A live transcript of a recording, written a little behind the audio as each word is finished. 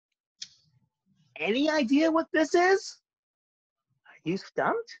Any idea what this is? Are you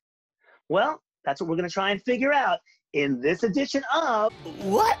stumped? Well, that's what we're going to try and figure out in this edition of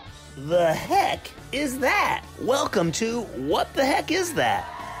What the Heck Is That? Welcome to What the Heck Is That?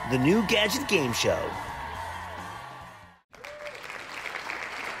 The new Gadget game show.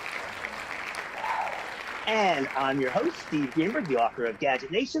 And I'm your host, Steve Greenberg, the author of Gadget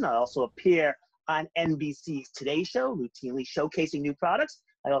Nation. I also appear on NBC's Today Show, routinely showcasing new products.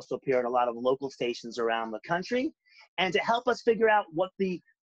 I also appear on a lot of local stations around the country. And to help us figure out what the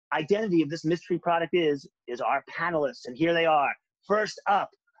identity of this mystery product is our panelists. And here they are. First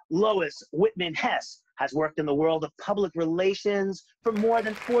up, Lois Whitman-Hess has worked in the world of public relations for more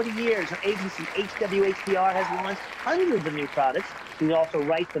than 40 years. Her agency, HWHPR, has launched hundreds of new products. She also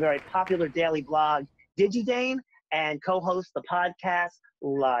writes the very popular daily blog, DigiDane, and co-hosts the podcast,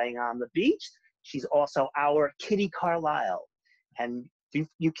 Lying on the Beach. She's also our Kitty Carlisle. And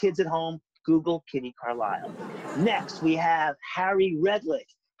you kids at home, Google Kitty Carlisle. Next, we have Harry Redlich.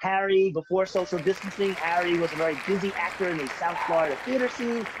 Harry, before social distancing, Harry was a very busy actor in the South Florida theater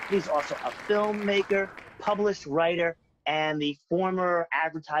scene. He's also a filmmaker, published writer, and the former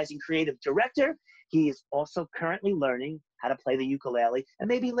advertising creative director. He is also currently learning how to play the ukulele, and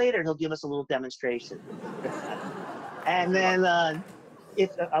maybe later he'll give us a little demonstration. And then,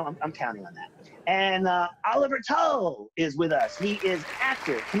 I'm counting on that. And Oliver Tull is with us. He is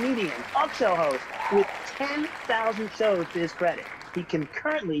actor, comedian, talk show host with 10,000 shows to his credit. He can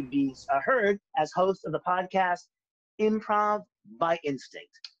currently be heard as host of the podcast Improv by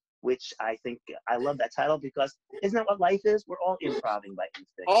Instinct, which I think I love that title because isn't that what life is? We're all improving by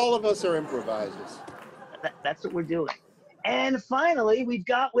instinct. All of us are improvisers. That's what we're doing. And finally, we've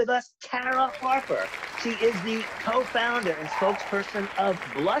got with us Tara Harper. She is the co-founder and spokesperson of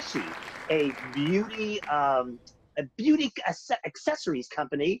Blushy, a beauty accessories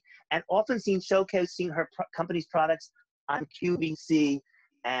company, and often seen showcasing her company's products on QVC.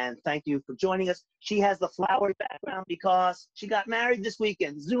 And thank you for joining us. She has the flower background because she got married this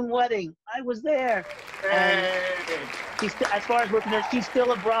weekend. Zoom wedding. I was there. And she's, as far as we're concerned, she's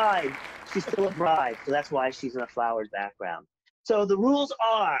still a bride. She's still a bride. So that's why she's in a flowers background. So the rules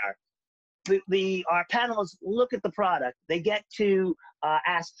are, our panelists look at the product. They get to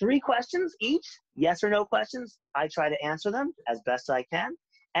ask 3 questions each, yes or no questions. I try to answer them as best I can.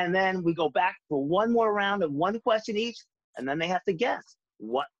 And then we go back for one more round of 1 question each, and then they have to guess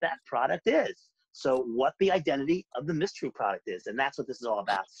what that product is. So what the identity of the mystery product is, and that's what this is all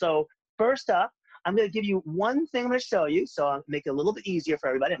about. So first up, I'm going to give you one thing I'm going to show you, so I'll make it a little bit easier for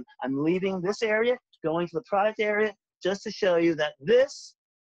everybody. I'm leaving this area, going to the product area, just to show you that this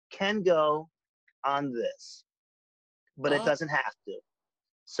can go on this, but it doesn't have to.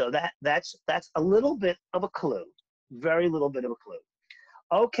 So that's a little bit of a clue, very little bit of a clue.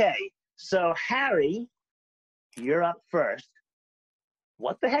 Okay, so Harry, you're up first.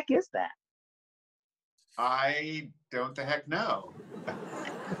 What the heck is that? I don't the heck know.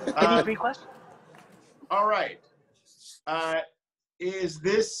 Give me 3 questions. All right. Is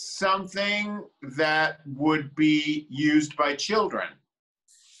this something that would be used by children?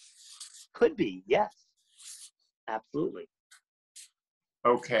 Could be, yes. Absolutely.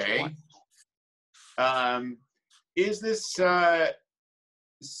 Okay. Is this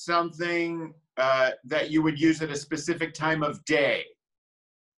something that you would use at a specific time of day?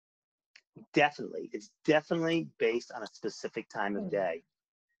 Definitely. It's definitely based on a specific time of day.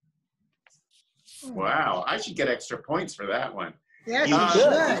 Wow, I should get extra points for that one. Yes, You you should.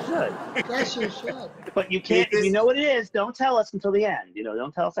 should. Yes, you should. But you can't, if you know what it is, don't tell us until the end. You know,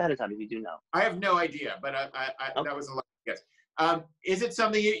 don't tell us ahead of time if you do know. I have no idea, but Okay. that was a lot of guess. Is it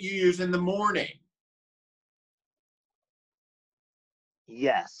something you use in the morning?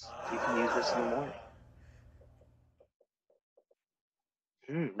 Yes, you can use this in the morning.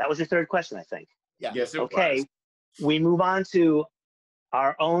 That was your 3rd question, I think. Yeah. Yes, it Okay, was. we move on to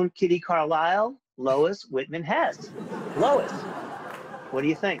our own Kitty Carlisle, Lois Whitman-Hess. Lois, what do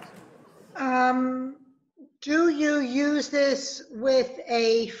you think? Do you use this with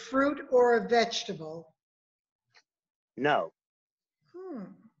a fruit or a vegetable? No.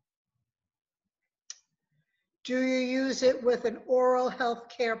 Do you use it with an oral health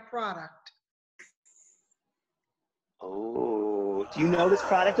care product? Oh, do you know this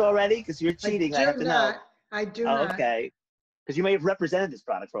product already? Because you're cheating. I have to know. I do not. Okay. Because you may have represented this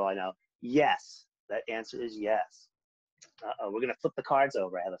product for all I know. Yes. That answer is yes. Uh-oh, we're going to flip the cards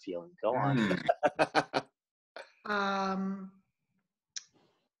over, I have a feeling. Go on.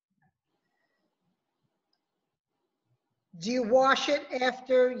 Do you wash it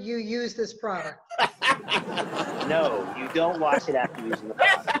after you use this product? No, you don't wash it after using the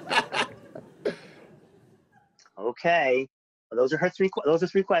product. Okay. Well, those are those are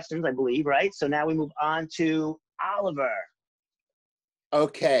three questions, I believe, right? So now we move on to Oliver.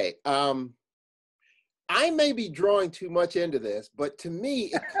 Okay. I may be drawing too much into this, but to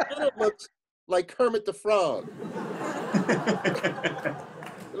me, it kind of looks like Kermit the Frog.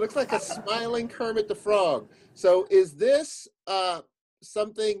 It looks like a smiling Kermit the Frog. So is this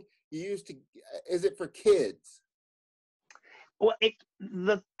something you use to, is it for kids? Well,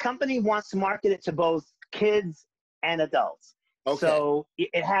 the company wants to market it to both kids and adults. Okay. So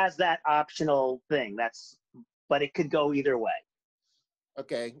it has that optional thing. But it could go either way.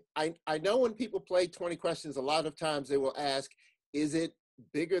 Okay. I know when people play 20 questions, a lot of times they will ask, is it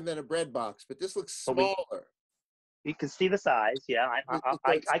bigger than a bread box? But this looks smaller. You can see the size. Yeah.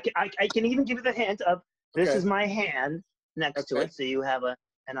 I can even give you the hint of this is my hand next to it. So you have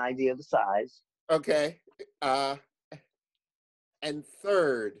an idea of the size. Okay. And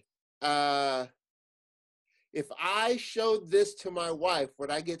third, if I showed this to my wife,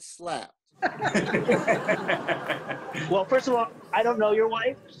 would I get slapped? Well, first of all, I don't know your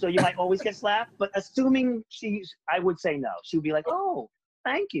wife, so you might always get slapped. But assuming I would say no. She would be like, "Oh,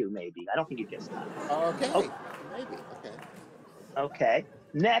 thank you." Maybe. I don't think you'd get slapped. Okay. Oh. Maybe. Okay. Okay.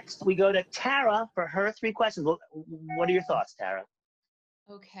 Next, we go to Tara for her 3 questions. What are your thoughts, Tara?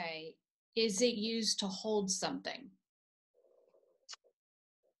 Okay. Is it used to hold something?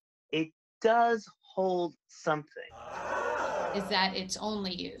 It does hold something. Is that its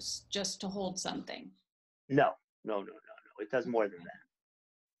only use, just to hold something? No. It does more than that.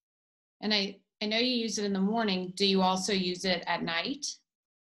 And I know you use it in the morning. Do you also use it at night?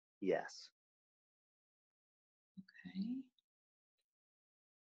 Yes. Okay.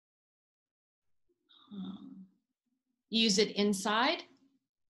 Use it inside?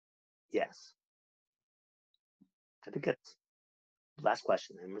 Yes. I think that's last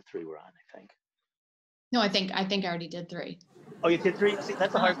question. Number 3 we're on, I think. No, I think I already did 3. Oh, you did 3? See,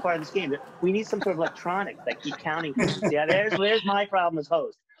 that's the hardest part of this game. We need some sort of electronics that keep counting things. Yeah, there's my problem as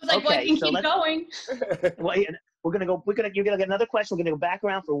host. I was like, well, I can keep going. Well, you're gonna get another question. We're gonna go back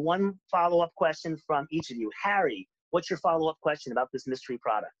around for one follow-up question from each of you. Harry, what's your follow-up question about this mystery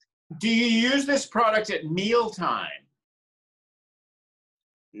product? Do you use this product at mealtime?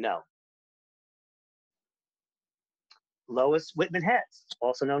 No. Lois Whitman-Hess,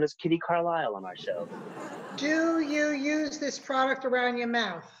 also known as Kitty Carlisle on our show. Do you use this product around your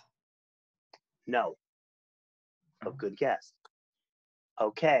mouth? No. Oh, good guess.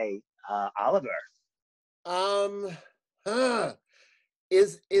 Okay, Oliver.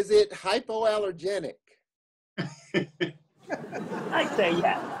 Is it hypoallergenic? I'd say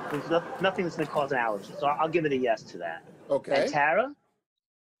yes. There's nothing that's going to cause an allergy, so I'll give it a yes to that. Okay. And Tara?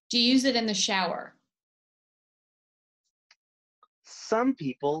 Do you use it in the shower? Some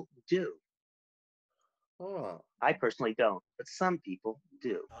people do. Oh. I personally don't, but some people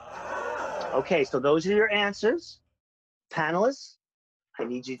do. Okay, so those are your answers. Panelists, I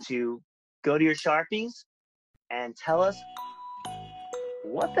need you to go to your Sharpies and tell us,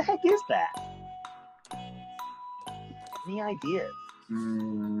 what the heck is that? Any ideas?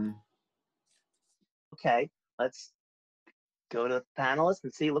 Okay, let's go to panelists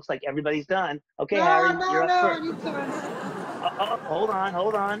and see. It looks like everybody's done. Okay, Harry, you're up first. You can. Hold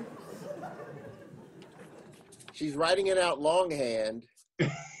on. She's writing it out longhand.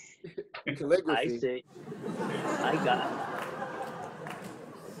 Calligraphy. I see. I got it.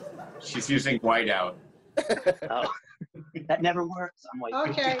 She's using whiteout. Oh, that never works. I'm white.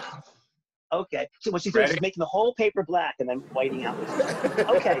 Okay. Okay. So what she's doing is making the whole paper black and then whiting out.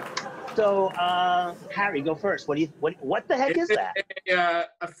 Okay. So Harry, go first. What the heck is that?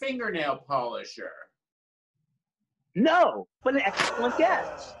 A fingernail polisher. No, but an excellent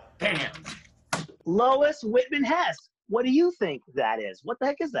guess. Damn. Lois Whitman-Hess, what do you think that is? What the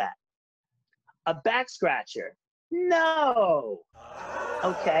heck is that? A back scratcher. No.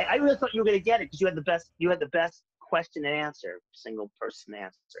 Okay, I really thought you were going to get it because you had the best question and answer, single person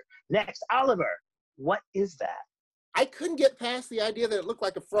answer. Next, Oliver, what is that? I couldn't get past the idea that it looked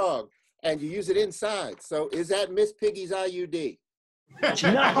like a frog and you use it inside. So is that Miss Piggy's IUD?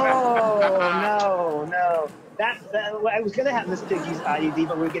 No. I was going to have Miss Piggy's IUD,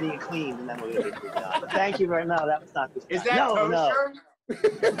 but we're getting it cleaned and then we're going to get it done. But thank you very much. No, that was not this. Is that kosher? No.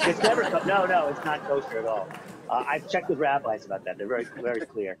 It's never no, it's not kosher at all. I've checked with rabbis about that. They're very, very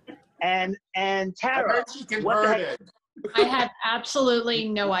clear. And Tara, what the heck? I have absolutely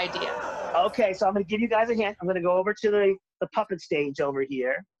no idea. Okay, so I'm going to give you guys a hint. I'm going to go over to the puppet stage over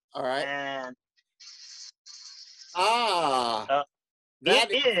here. All right. And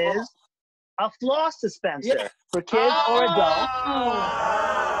that is a floss dispenser for kids or adults.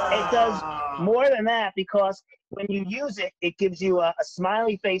 It does more than that, because when you use it, it gives you a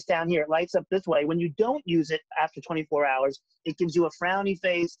smiley face down here. It lights up this way. When you don't use it after 24 hours, it gives you a frowny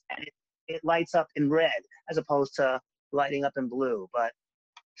face, and it lights up in red as opposed to lighting up in blue. But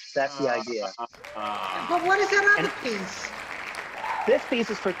that's the idea. But what is that other piece? This piece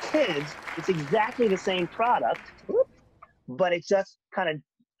is for kids. It's exactly the same product, but it just kind of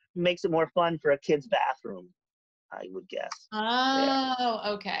makes it more fun for a kid's bathroom, I would guess. Oh,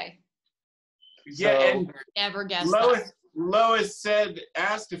 okay. Yeah, So- and Never guessed that. Lois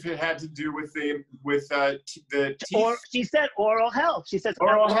asked if it had to do with the teeth. Or she said oral health. She said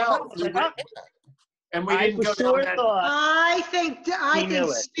Oral health. Like, oh, And we I didn't for go sure down that. thought I think knew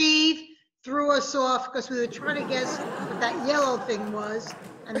it. Steve threw us off because we were trying to guess what that yellow thing was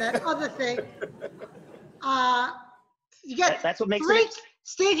and that other thing. You get that's what makes three, it.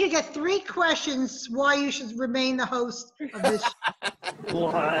 Steve, you get 3 questions why you should remain the host of this show.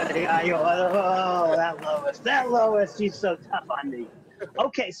 Oh, that Lois, she's so tough on me.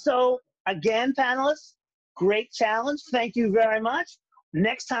 Okay, so again, panelists, great challenge. Thank you very much.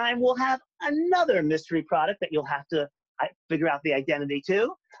 Next time we'll have another mystery product that you'll have to figure out the identity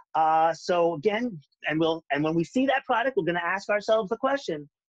to. So again, and when we see that product, we're going to ask ourselves the question: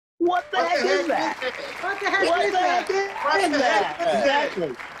 what the heck is that? What the heck What is the heck that? is that?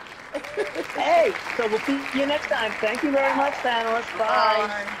 Exactly. Hey, so we'll see you next time. Thank you very much, panelists. Bye.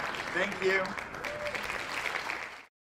 Bye. Thank you.